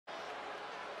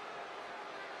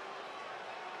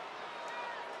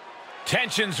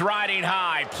Tensions riding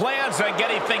high. Plans on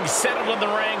getting things settled in the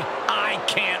ring. I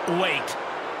can't wait.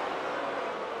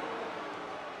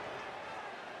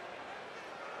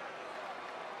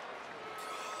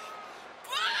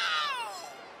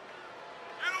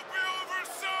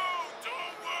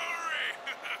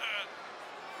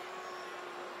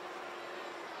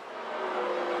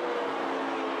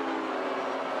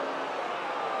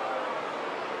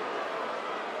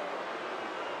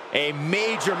 A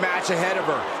major match ahead of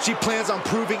her. She plans on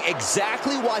proving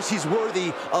exactly why she's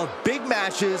worthy of big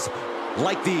matches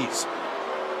like these.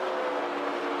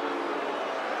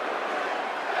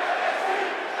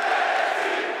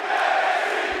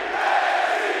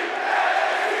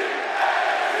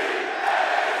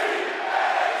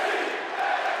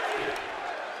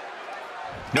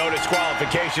 No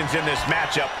disqualifications in this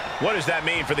matchup. What does that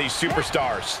mean for these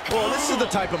superstars? Well, this is the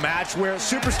type of match where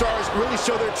superstars really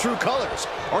show their true colors,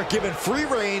 are given free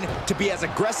reign to be as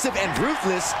aggressive and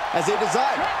ruthless as they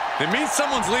desire. It means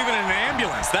someone's leaving in an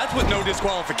ambulance. That's what no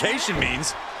disqualification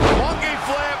means. Monkey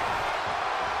flip.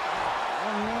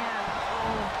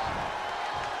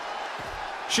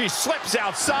 She slips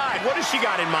outside. What has she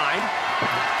got in mind?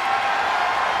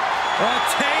 A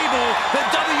table. The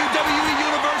WWE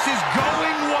Universe is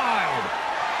going wild.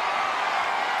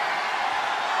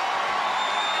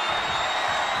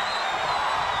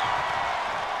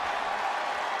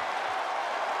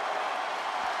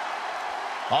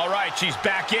 All right, she's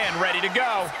back in, ready to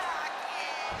go.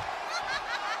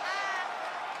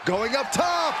 Going up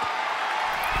top.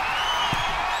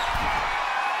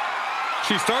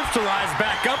 She starts to rise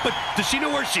back up, but does she know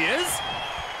where she is?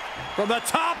 From the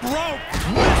top rope,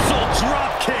 missile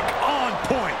drop kick on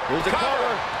point. Here's the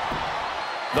cover.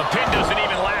 The pin doesn't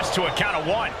even last to a count of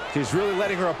one. She's really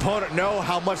letting her opponent know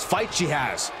how much fight she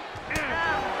has.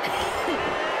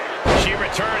 She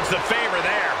returns the favor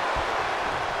there.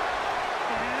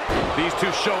 These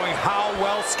two showing how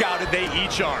well scouted they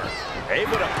each are.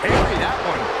 Able to parry that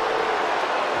one.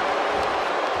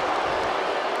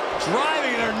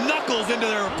 Driving their knuckles into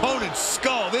their opponent's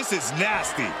skull. This is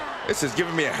nasty. This is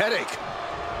giving me a headache.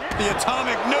 The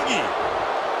atomic noogie.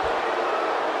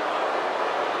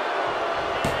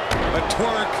 A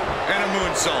twerk and a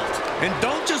moonsault. And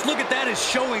don't just look at that as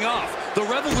showing off. The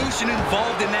revolution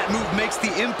involved in that move makes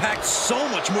the impact so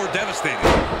much more devastating.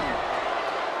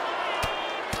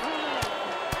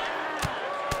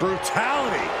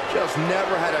 Brutality. Just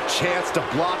never had a chance to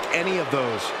block any of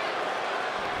those.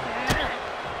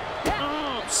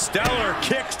 Stellar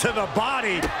kicks to the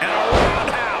body And a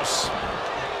roundhouse.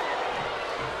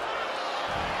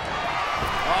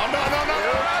 Oh, no.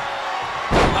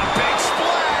 A big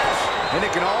splash. And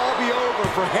it can all be over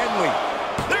for Henley.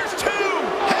 There's two.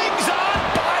 Hangs on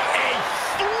by a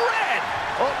thread.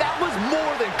 Oh, that was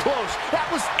more than close. That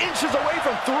was inches away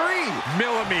from 3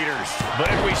 millimeters. But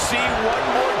if we see one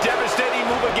more devastating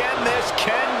move again, this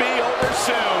can be over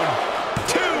soon.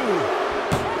 2.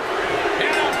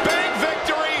 And a big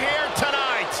victory here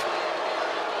tonight.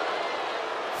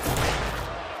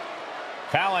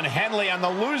 Fallon Henley on the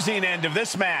losing end of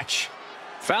this match.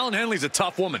 Fallon Henley's a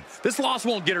tough woman. This loss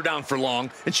won't get her down for long,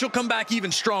 and she'll come back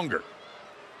even stronger.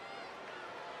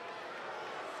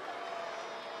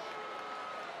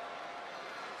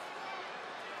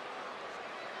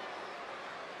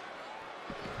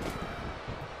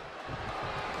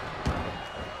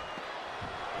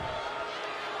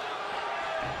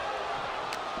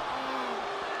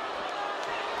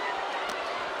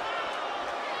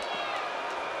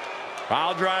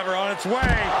 Pile driver on its way.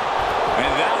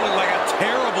 And that looked like a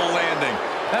terrible landing.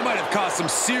 That might have caused some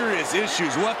serious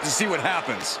issues. We'll have to see what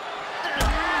happens.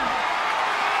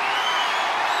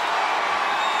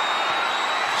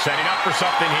 Setting up for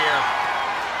something here.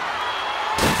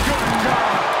 Good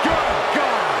God! Good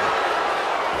God!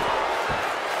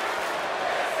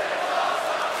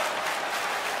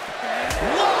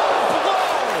 Low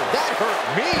blow! That hurt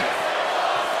me.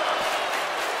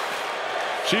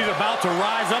 She's about to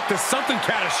rise up to something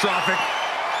catastrophic.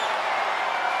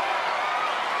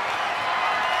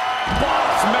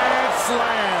 Boss man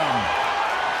slam.